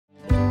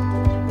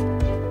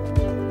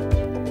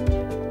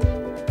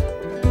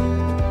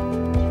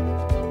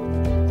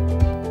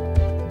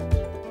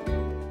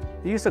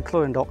The use of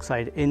chlorine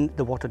dioxide in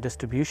the water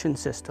distribution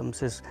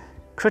systems is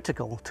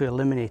critical to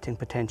eliminating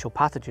potential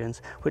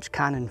pathogens which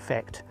can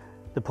infect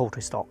the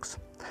poultry stocks.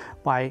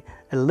 By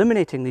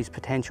eliminating these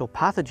potential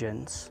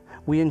pathogens,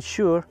 we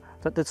ensure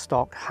that the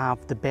stock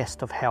have the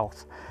best of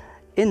health.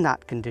 In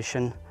that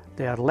condition,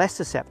 they are less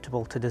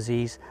susceptible to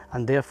disease,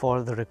 and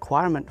therefore the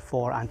requirement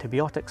for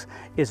antibiotics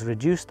is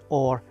reduced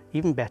or,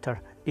 even better,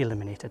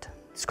 eliminated.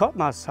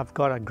 Scottmas have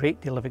got a great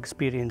deal of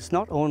experience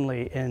not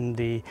only in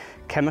the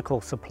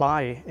chemical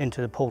supply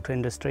into the poultry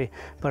industry,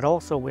 but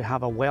also we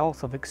have a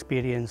wealth of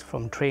experience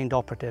from trained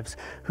operatives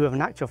who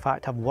in actual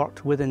fact have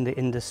worked within the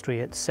industry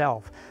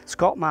itself.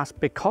 Scottmas,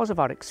 because of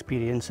our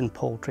experience in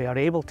poultry, are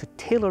able to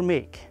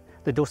tailor-make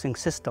the dosing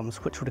systems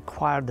which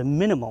require the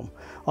minimum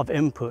of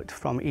input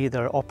from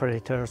either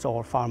operators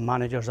or farm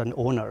managers and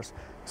owners.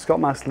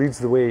 Scottmas leads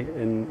the way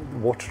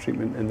in water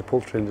treatment in the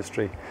poultry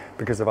industry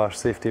because of our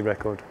safety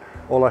record.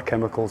 All our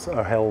chemicals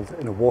are held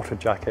in a water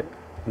jacket.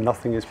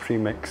 Nothing is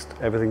pre-mixed,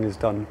 everything is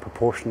done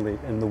proportionally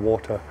in the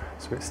water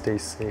so it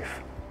stays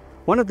safe.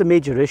 One of the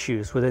major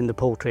issues within the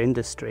poultry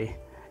industry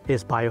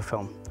is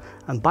biofilm,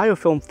 and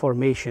biofilm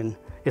formation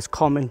is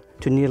common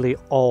to nearly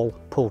all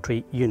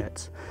poultry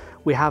units.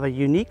 We have a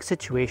unique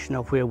situation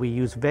of where we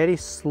use very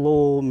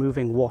slow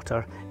moving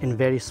water in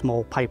very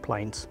small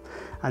pipelines,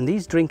 and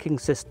these drinking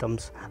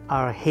systems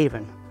are a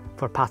haven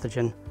for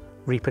pathogen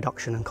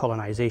reproduction and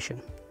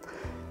colonization.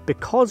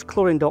 Because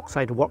chlorine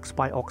dioxide works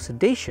by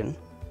oxidation,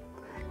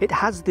 it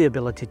has the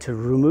ability to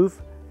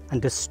remove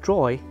and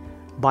destroy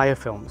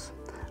biofilms.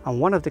 And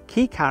one of the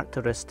key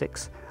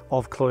characteristics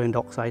of chlorine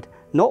dioxide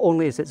not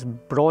only is its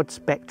broad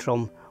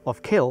spectrum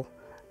of kill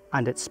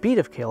and its speed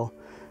of kill,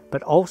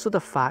 but also the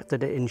fact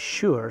that it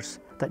ensures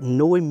that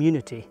no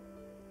immunity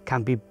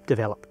can be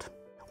developed.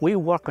 We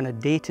work on a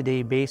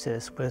day-to-day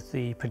basis with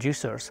the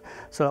producers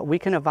so that we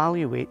can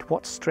evaluate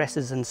what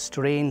stresses and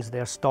strains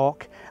their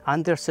stock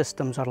and their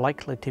systems are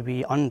likely to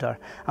be under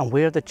and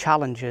where the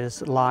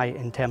challenges lie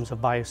in terms of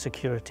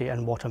biosecurity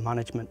and water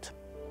management.